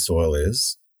what my soil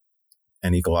is,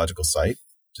 an ecological site,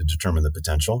 to determine the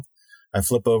potential, I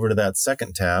flip over to that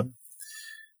second tab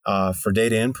for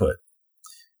data input.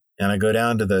 And I go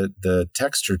down to the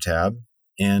texture tab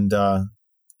and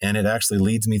it actually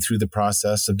leads me through the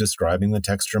process of describing the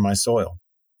texture of my soil.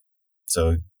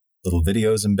 So little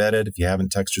videos embedded if you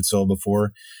haven't textured soil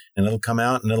before, and it'll come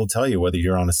out and it'll tell you whether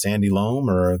you're on a sandy loam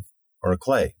or a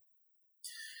clay.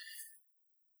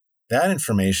 That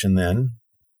information then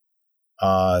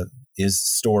is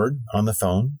stored on the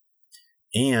phone.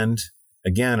 And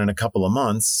again, in a couple of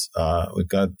months, we've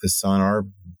got this on our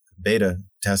beta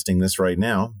testing this right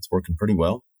now. It's working pretty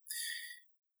well.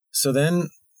 So then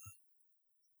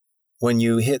when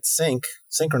you hit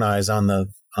synchronize on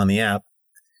the app,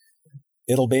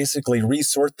 it'll basically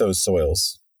resort those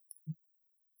soils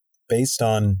based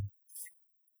on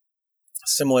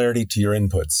similarity to your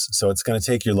inputs. So it's going to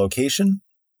take your location,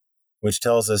 which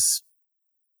tells us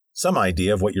some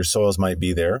idea of what your soils might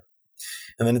be there.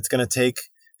 And then it's going to take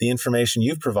the information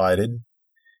you've provided,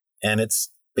 and it's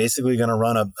basically going to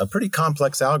run a pretty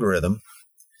complex algorithm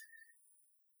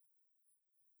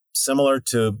similar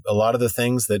to a lot of the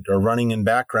things that are running in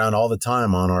background all the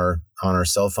time on our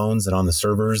cell phones and on the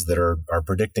servers that are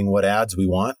predicting what ads we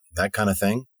want, that kind of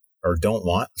thing, or don't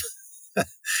want,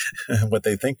 what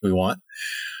they think we want.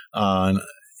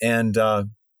 And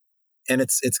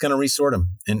it's going to resort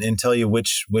them and tell you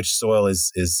which soil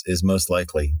is most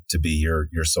likely to be your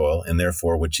soil, and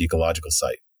therefore which ecological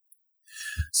site.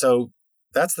 So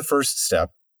that's the first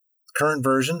step. Current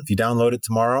version, if you download it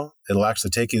tomorrow, it'll actually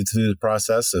take you through the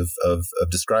process of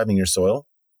describing your soil.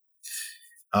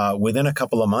 Within a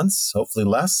couple of months, hopefully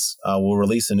less, we'll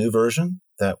release a new version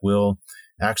that will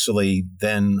actually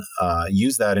then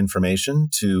use that information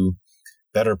to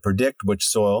better predict which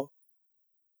soil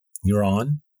you're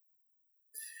on.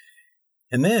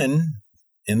 And then,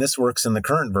 and this works in the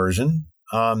current version,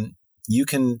 you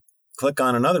can click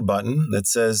on another button that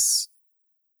says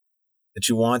that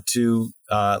you want to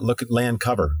look at land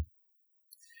cover.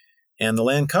 And the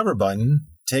land cover button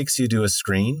takes you to a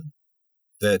screen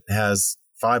that has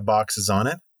 5 boxes on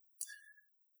it.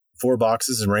 4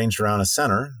 boxes arranged around a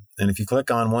center. And if you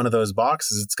click on one of those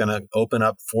boxes, it's going to open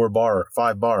up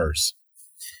 5 bars.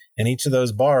 And each of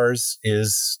those bars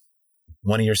is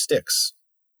one of your sticks.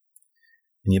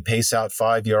 And you pace out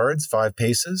 5 yards, 5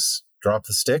 paces, drop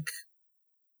the stick,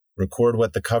 record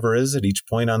what the cover is at each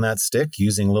point on that stick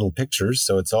using little pictures.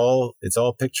 So it's all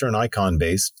picture and icon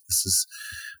based.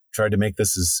 Tried to make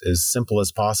this as simple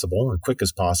as possible and quick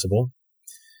as possible.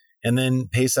 And then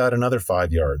pace out another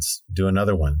 5 yards, do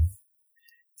another one.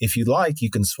 If you'd like,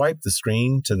 you can swipe the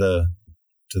screen to the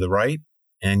right,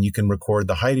 and you can record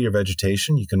the height of your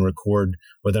vegetation. You can record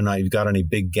whether or not you've got any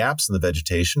big gaps in the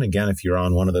vegetation. Again, if you're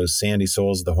on one of those sandy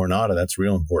soils of the Jornada, that's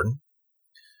real important.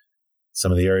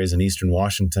 Some of the areas in eastern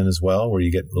Washington as well, where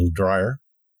you get a little drier.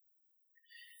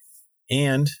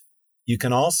 And you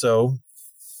can also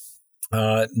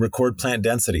record plant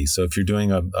density. So if you're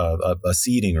doing a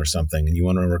seeding or something and you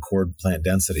want to record plant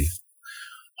density,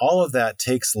 all of that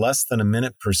takes less than a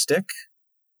minute per stick.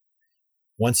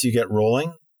 Once you get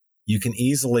rolling, you can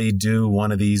easily do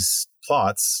one of these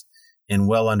plots in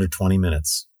well under 20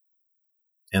 minutes.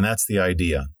 And that's the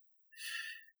idea.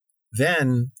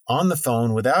 Then on the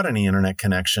phone without any internet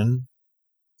connection,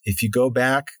 if you go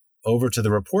back over to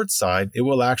the report side, it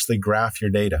will actually graph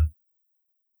your data.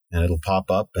 And it'll pop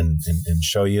up and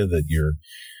show you that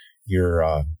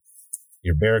your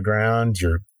bare ground,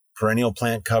 your perennial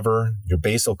plant cover, your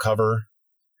basal cover,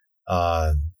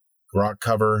 rock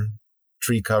cover,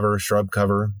 tree cover, shrub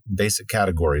cover, basic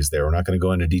categories there. We're not going to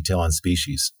go into detail on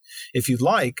species. If you'd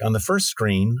like, on the first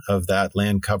screen of that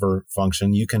land cover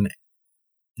function, you can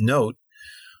note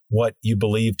what you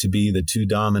believe to be the two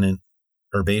dominant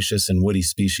herbaceous and woody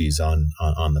species on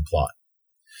the plot.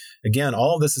 Again,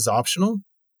 all of this is optional.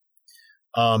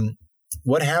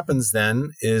 What happens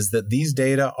then is that these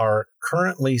data are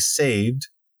currently saved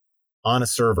on a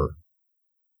server.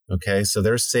 Okay, so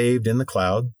they're saved in the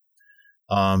cloud.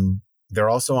 They're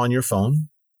also on your phone.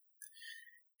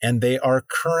 And they are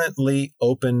currently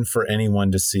open for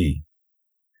anyone to see.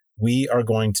 We are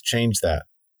going to change that.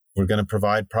 We're going to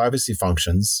provide privacy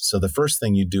functions. So the first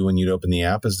thing you do when you open the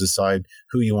app is decide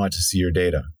who you want to see your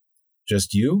data.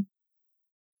 Just you?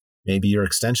 Maybe your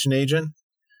extension agent?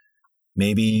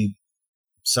 Maybe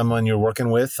someone you're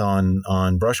working with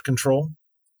on brush control?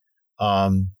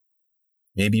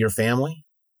 Maybe your family?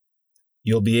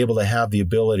 You'll be able to have the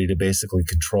ability to basically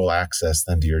control access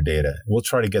then to your data. We'll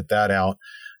try to get that out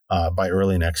by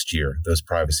early next year, those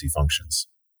privacy functions.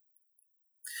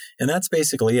 And that's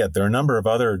basically it. There are a number of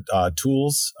other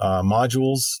tools,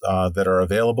 modules that are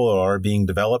available or are being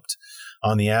developed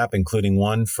on the app, including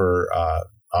one for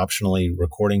optionally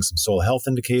recording some soil health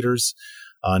indicators,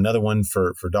 another one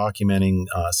for documenting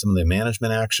some of the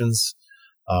management actions,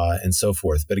 and so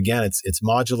forth. But again, it's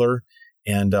modular.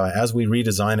 And as we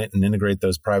redesign it and integrate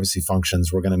those privacy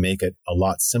functions, we're going to make it a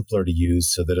lot simpler to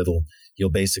use so that you'll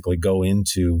basically go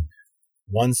into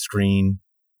one screen.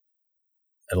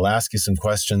 It'll ask you some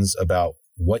questions about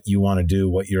what you want to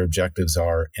do, what your objectives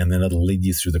are, and then it'll lead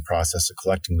you through the process of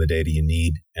collecting the data you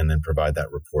need and then provide that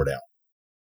report out.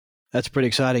 That's pretty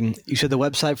exciting. You said the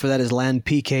website for that is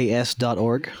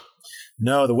landpks.org?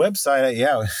 No, the website,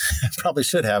 I probably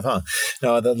should have, huh?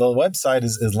 No, the website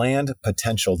is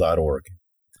landpotential.org.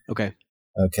 Okay.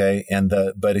 Okay,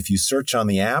 but if you search on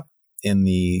the app, in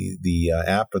the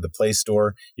app or the Play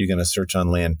Store, you're going to search on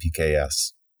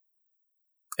landpks.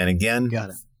 And again,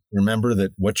 remember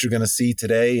that what you're going to see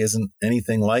today isn't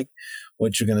anything like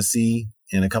what you're going to see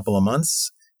in a couple of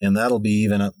months, and that'll be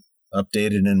even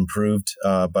updated and improved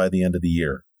by the end of the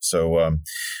year. So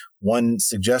one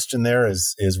suggestion there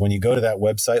is when you go to that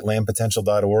website,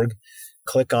 landpotential.org,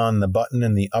 click on the button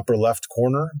in the upper left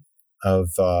corner of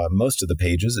most of the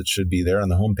pages. It should be there on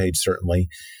the homepage, certainly.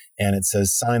 And it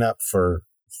says sign up for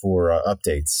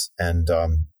updates. And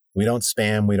we don't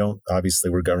spam. We don't, obviously,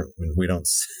 we're government. We don't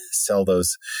sell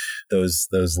those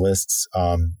lists.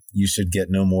 You should get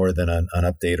no more than an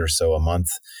update or so a month,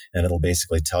 and it'll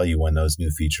basically tell you when those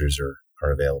new features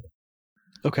are available.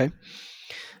 Okay.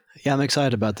 Yeah, I'm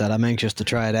excited about that. I'm anxious to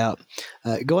try it out.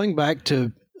 Going back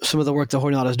to some of the work the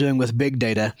Hornada is doing with big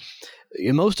data,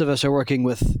 most of us are working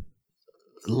with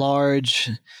large,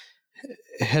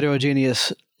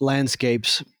 heterogeneous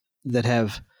landscapes that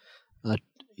have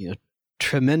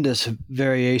tremendous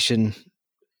variation,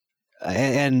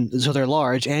 and so they're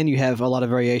large, and you have a lot of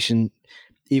variation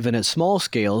even at small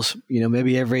scales.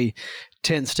 Maybe every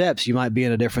 10 steps you might be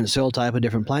in a different soil type, a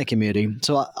different plant community.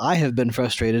 So I have been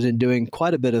frustrated in doing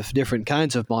quite a bit of different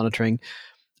kinds of monitoring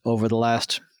over the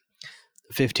last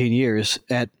 15 years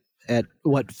at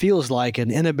what feels like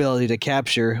an inability to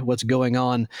capture what's going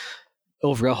on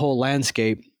over a whole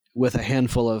landscape with a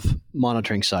handful of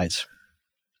monitoring sites.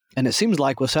 And it seems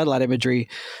like with satellite imagery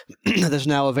that's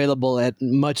now available at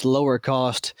much lower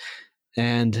cost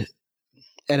and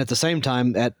at the same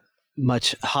time at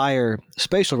much higher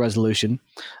spatial resolution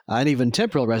and even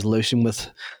temporal resolution with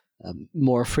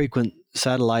more frequent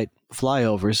satellite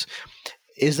flyovers,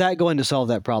 is that going to solve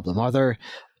that problem?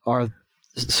 Are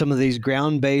some of these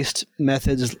ground-based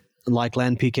methods like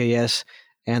LandPKS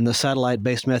and the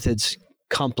satellite-based methods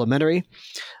complementary?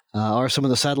 Are some of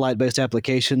the satellite-based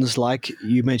applications, like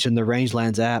you mentioned the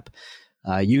Rangelands app,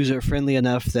 user-friendly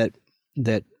enough that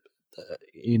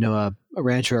a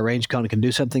rancher or a range con can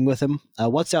do something with them?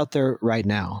 What's out there right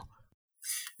now?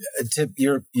 Tip,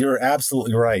 you're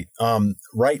absolutely right.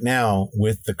 Right now,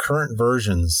 with the current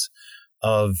versions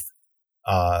of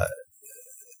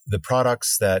the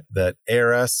products that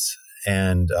ARS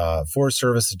and Forest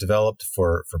Service has developed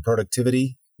for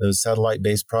productivity, those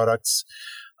satellite-based products,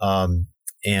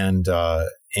 and the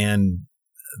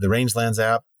Rangelands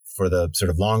app for the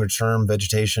sort of longer-term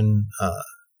vegetation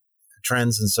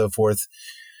trends and so forth,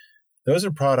 those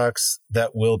are products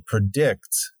that will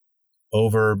predict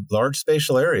over large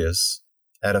spatial areas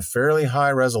at a fairly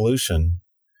high resolution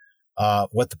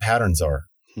what the patterns are.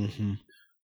 Mm-hmm.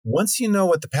 Once you know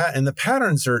what and the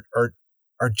patterns are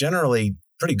generally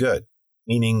pretty good,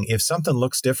 meaning if something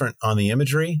looks different on the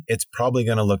imagery, it's probably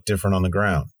going to look different on the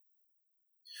ground.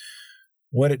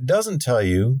 What it doesn't tell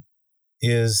you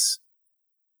is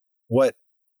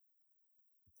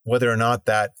whether or not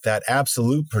that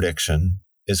absolute prediction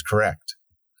is correct.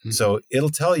 Mm-hmm. So it'll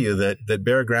tell you that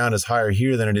bare ground is higher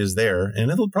here than it is there, and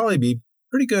it'll probably be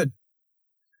pretty good.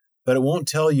 But it won't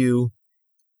tell you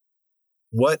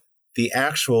what the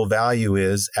actual value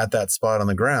is at that spot on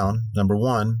the ground, number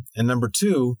one. And number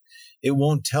two, it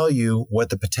won't tell you what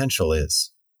the potential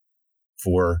is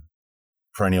for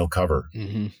perennial cover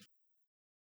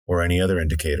or any other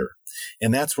indicator.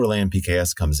 And that's where land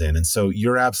PKS comes in. And so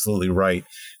you're absolutely right.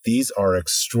 These are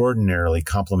extraordinarily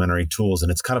complementary tools.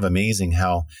 And it's kind of amazing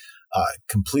how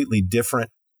completely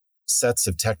different sets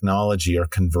of technology are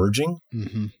converging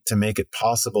to make it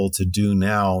possible to do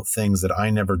now things that I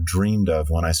never dreamed of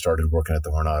when I started working at the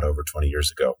Hornado over 20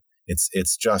 years ago.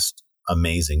 It's just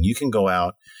amazing. You can go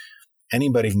out,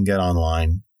 anybody can get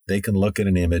online, they can look at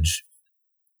an image,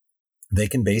 they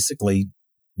can basically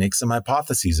make some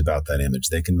hypotheses about that image.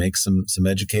 They can make some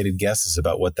educated guesses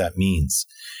about what that means.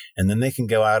 And then they can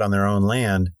go out on their own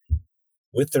land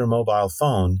with their mobile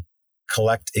phone,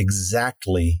 collect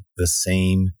exactly the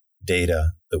same data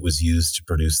that was used to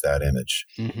produce that image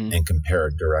and compare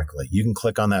it directly. You can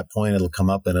click on that point, it'll come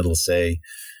up and it'll say,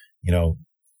 43%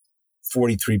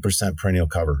 perennial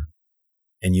cover.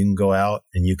 And you can go out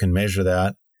and you can measure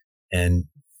that and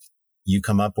you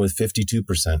come up with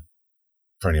 52%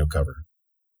 perennial cover.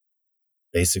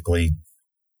 Basically,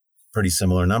 pretty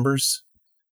similar numbers.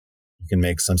 You can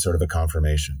make some sort of a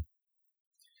confirmation.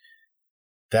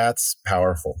 That's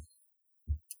powerful.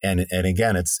 And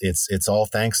again, it's all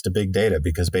thanks to big data,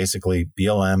 because basically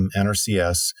BLM,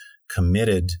 NRCS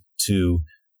committed to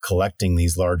collecting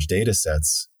these large data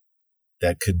sets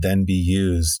that could then be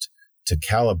used to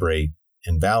calibrate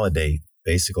and validate,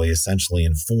 basically essentially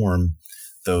inform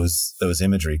those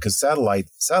imagery. Because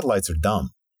satellites are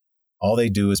dumb. All they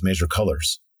do is measure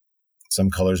colors. Some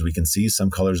colors we can see,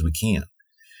 some colors we can't.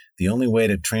 The only way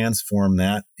to transform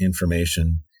that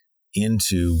information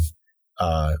into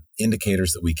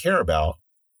indicators that we care about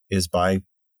is by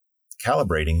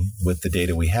calibrating with the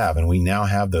data we have. And we now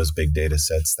have those big data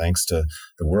sets thanks to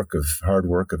the hard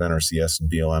work of NRCS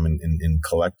and BLM in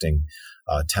collecting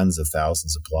tens of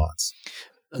thousands of plots.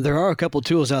 There are a couple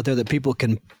tools out there that people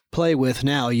can play with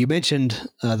now. You mentioned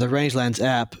the Rangelands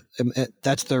app.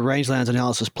 That's the Rangelands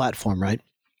analysis platform, right?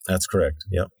 That's correct.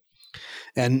 Yep.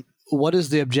 And what is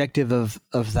the objective of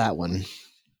that one?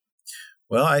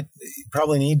 Well, I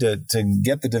probably need to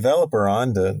get the developer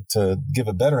on to give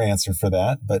a better answer for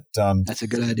that. But that's a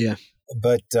good idea.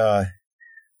 But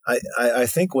I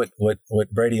think what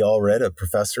Brady Allred, a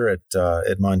professor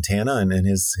at Montana, and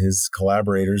his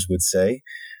collaborators would say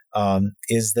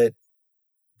is that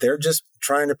they're just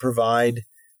trying to provide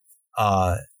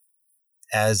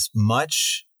as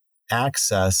much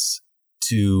access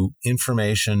to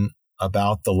information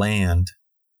about the land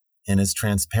in as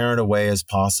transparent a way as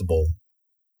possible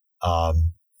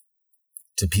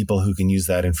to people who can use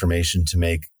that information to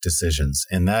make decisions.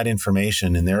 And that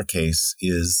information, in their case,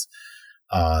 is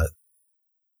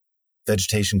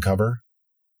vegetation cover.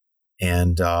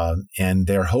 And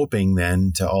they're hoping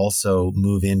then to also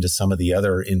move into some of the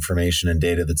other information and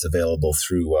data that's available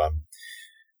through,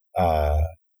 I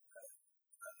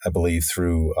believe,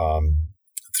 through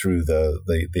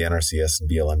the NRCS and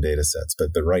BLM data sets.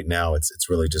 But right now, it's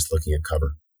really just looking at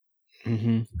cover.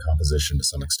 Composition to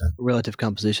some extent. Relative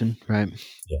composition, right?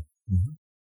 Yeah.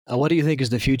 What do you think is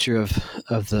the future of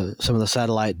some of the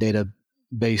satellite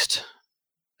data-based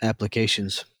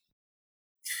applications?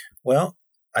 Well,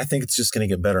 I think it's just going to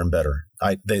get better and better.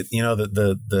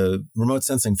 The remote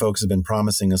sensing folks have been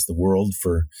promising us the world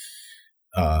for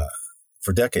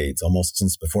decades, almost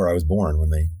since before I was born.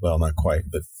 Not quite,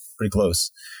 but pretty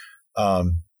close.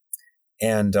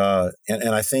 And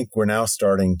I think we're now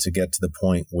starting to get to the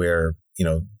point where,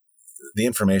 the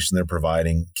information they're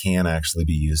providing can actually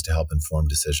be used to help inform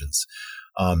decisions.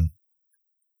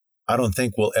 I don't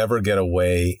think we'll ever get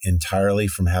away entirely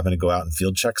from having to go out and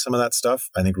field check some of that stuff.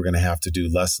 I think we're going to have to do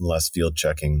less and less field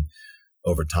checking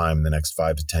over time in the next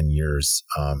 5 to 10 years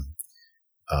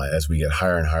as we get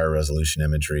higher and higher resolution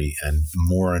imagery and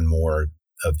more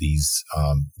of these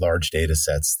large data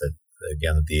sets that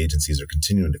the agencies are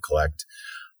continuing to collect.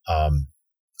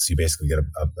 So you basically get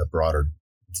a broader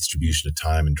distribution of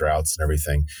time and droughts and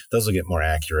everything. Those will get more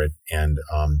accurate. And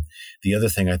the other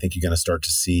thing I think you're going to start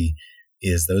to see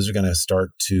is those are going to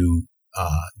start to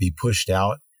be pushed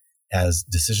out as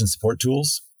decision support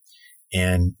tools.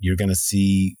 And you're going to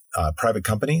see private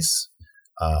companies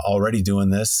already doing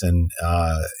this and,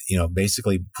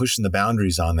 basically pushing the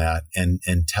boundaries on that and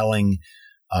telling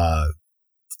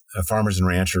farmers and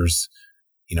ranchers,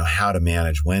 how to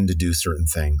manage, when to do certain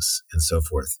things and so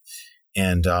forth.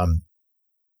 And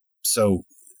so,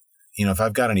 if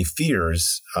I've got any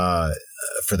fears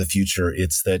for the future,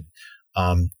 it's that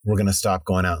we're going to stop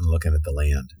going out and looking at the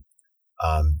land.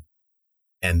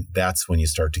 And that's when you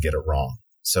start to get it wrong.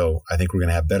 So I think we're going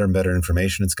to have better and better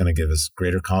information. It's going to give us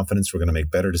greater confidence. We're going to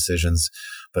make better decisions,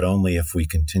 but only if we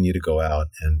continue to go out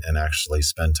and actually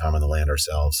spend time on the land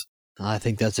ourselves. I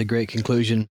think that's a great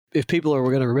conclusion. If people are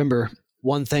going to remember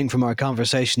one thing from our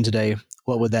conversation today,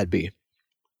 what would that be?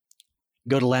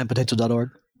 Go to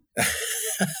landpotential.org.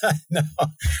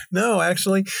 No,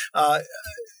 actually.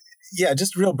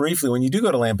 Just real briefly, when you do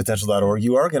go to landpotential.org,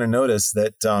 you are going to notice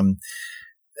that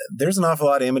there's an awful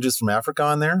lot of images from Africa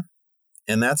on there.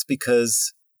 And that's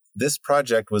because this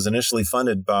project was initially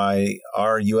funded by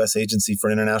our U.S. Agency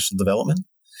for International Development.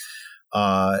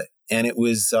 And it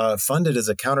was funded as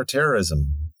a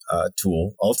counterterrorism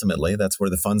tool. Ultimately, that's where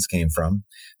the funds came from.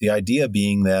 The idea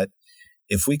being that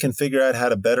if we can figure out how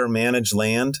to better manage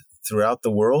land throughout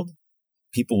the world,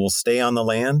 people will stay on the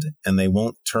land and they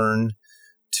won't turn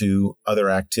to other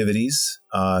activities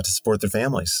to support their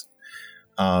families.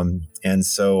 And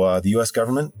so the U.S.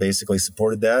 government basically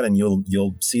supported that, and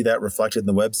you'll see that reflected in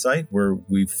the website, where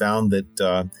we found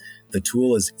that the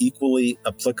tool is equally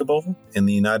applicable in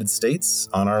the United States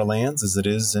on our lands as it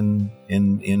is in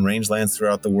rangelands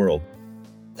throughout the world.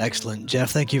 Excellent.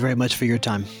 Jeff, thank you very much for your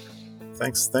time.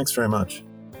 Thanks very much.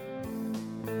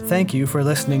 Thank you for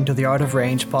listening to the Art of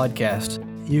Range podcast.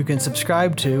 You can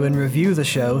subscribe to and review the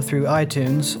show through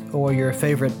iTunes or your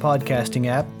favorite podcasting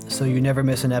app so you never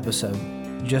miss an episode.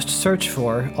 Just search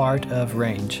for Art of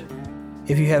Range.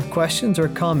 If you have questions or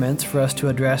comments for us to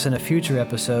address in a future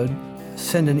episode,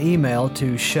 send an email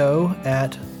to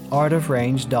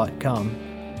show@artofrange.com.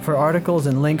 For articles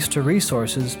and links to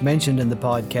resources mentioned in the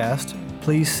podcast,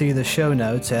 please see the show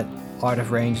notes at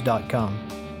artofrange.com.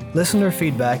 Listener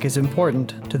feedback is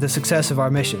important to the success of our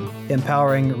mission,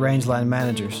 empowering rangeland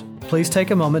managers. Please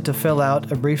take a moment to fill out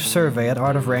a brief survey at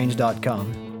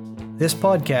artofrange.com. This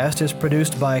podcast is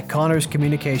produced by Connors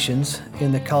Communications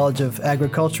in the College of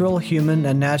Agricultural, Human,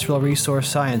 and Natural Resource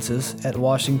Sciences at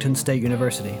Washington State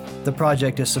University. The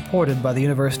project is supported by the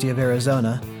University of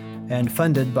Arizona and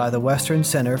funded by the Western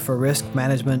Center for Risk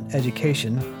Management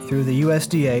Education through the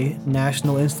USDA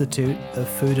National Institute of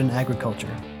Food and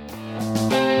Agriculture.